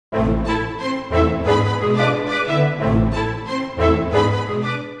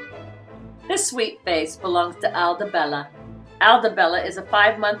This sweet face belongs to AldaBella. AldaBella is a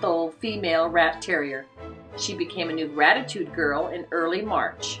 5-month-old female rat terrier. She became a new Rattitude girl in early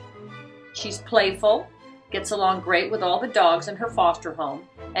March. She's playful, gets along great with all the dogs in her foster home,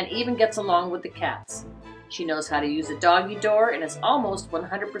 and even gets along with the cats. She knows how to use a doggy door and is almost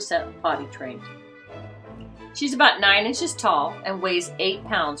 100% potty trained. She's about 9 inches tall and weighs 8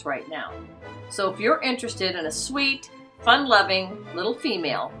 pounds right now. So if you're interested in a sweet, fun-loving little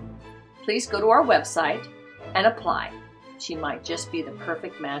female, please go to our website and apply. She might just be the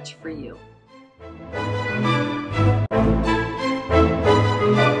perfect match for you.